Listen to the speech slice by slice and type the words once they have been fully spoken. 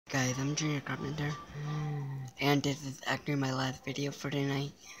Guys, I'm Junior Carpenter, and this is actually my last video for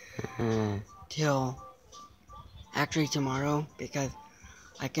tonight, till actually tomorrow, because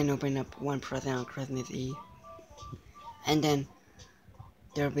I can open up one present on Christmas Eve, and then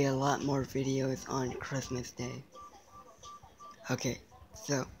there'll be a lot more videos on Christmas Day. Okay,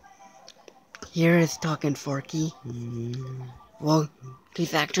 so here is Talking Forky. Well,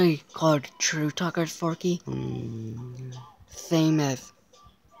 he's actually called True Talker's Forky, same as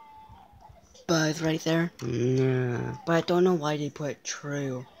Buzz right there. But I don't know why they put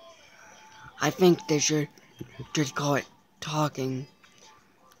True. I think they should just call it Talking.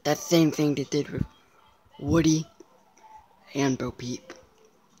 That same thing they did with Woody and Bo Peep.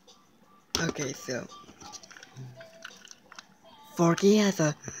 Okay, so Forky has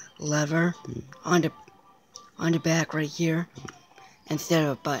a lever on the back right here instead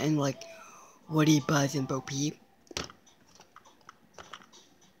of a button like Woody, Buzz, and Bo Peep.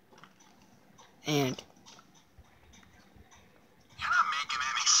 And you're not making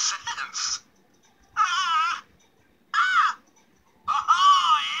any sense. Oh,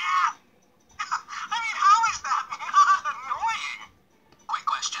 yeah. I mean, how is that not annoying? Quick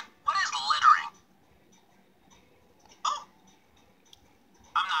question. What is littering? Oh.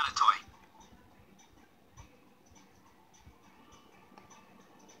 I'm not a toy.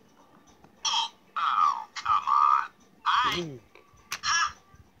 Oh, come on.